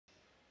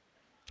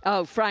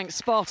Oh, Frank,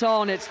 spot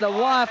on. It's the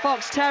Wire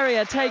Fox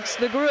Terrier takes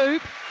the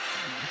group.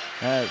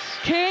 Yes.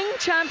 King,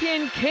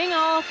 champion King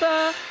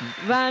Arthur,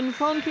 Van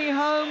Fonke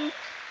home.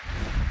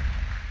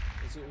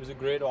 It was a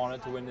great honour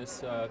to win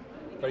this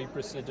very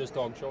prestigious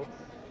dog show,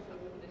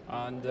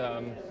 and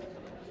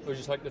we'd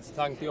just like to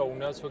thank the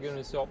owners for giving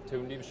us the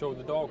opportunity to show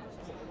the dog.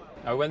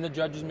 When the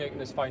judge was making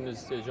his final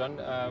decision,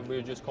 we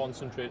were just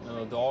concentrating on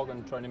the dog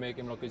and trying to make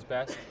him look his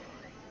best,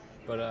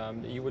 but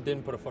he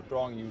didn't put a foot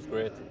wrong. He was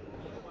great.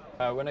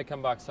 When I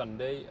come back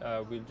Sunday,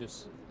 we'll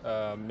just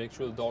make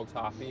sure the dog's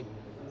happy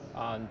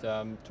and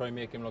try and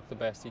make him look the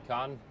best he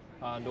can,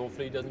 and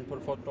hopefully he doesn't put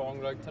a foot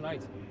wrong like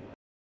tonight.